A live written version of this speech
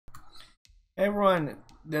Hey everyone,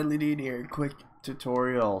 Deadly Deed here. Quick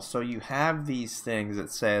tutorial. So you have these things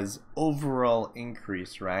that says overall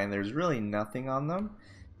increase, right? And there's really nothing on them.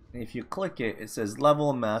 And if you click it, it says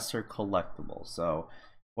Level Master Collectible. So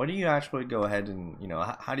what do you actually go ahead and,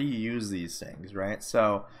 how do you use these things, right?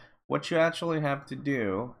 So what you actually have to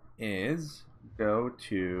do is go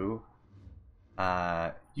to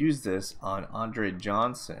use this on Andre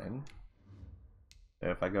Johnson.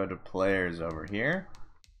 So if I go to players over here,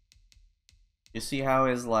 you see how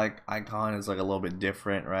his icon is a little bit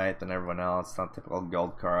different, right, than everyone else. It's not typical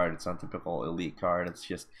gold card, it's not typical elite card, it's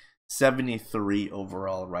just 73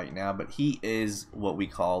 overall right now, but he is what we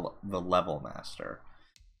call the level master,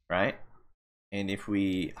 right? And if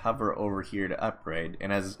we hover over here to upgrade,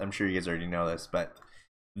 and as I'm sure you guys already know this, but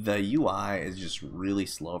the UI is just really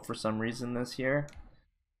slow for some reason this year.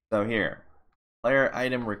 So here, player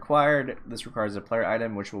item required. This requires a player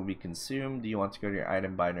item which will be consumed. Do you want to go to your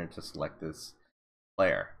item binder to select this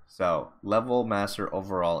player? So level master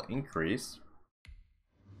overall increase,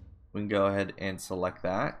 we can go ahead and select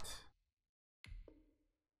that,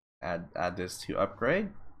 add this to upgrade,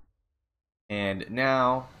 and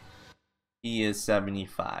now he is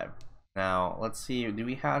 75. Now let's see, do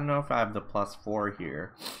we have, I don't know if I have the +4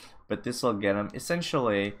 here, but this will get him.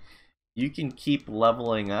 Essentially you can keep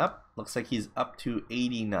leveling up. Looks like he's up to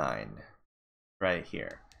 89 right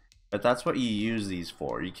here. But that's what you use these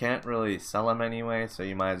for. You can't really sell them anyway, so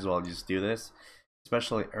you might as well just do this,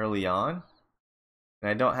 especially early on. And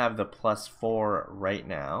I don't have the +4 right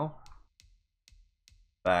now,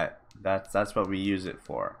 but that's what we use it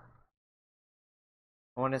for.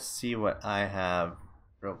 I want to see what I have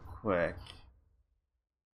real quick.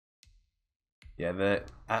 Yeah,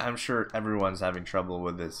 I'm sure everyone's having trouble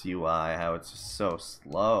with this UI, how it's just so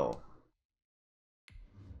slow.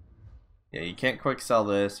 Yeah, you can't quick sell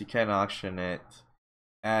this, you can't auction it.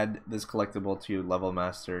 Add this collectible to Level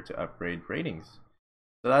Master to upgrade ratings.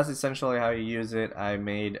 So that's essentially how you use it. I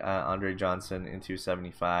made Andre Johnson into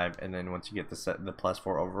 75, and then once you get the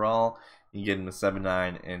 +4 overall, you get him to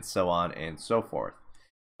 79, and so on and so forth.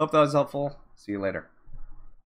 Hope that was helpful. See you later.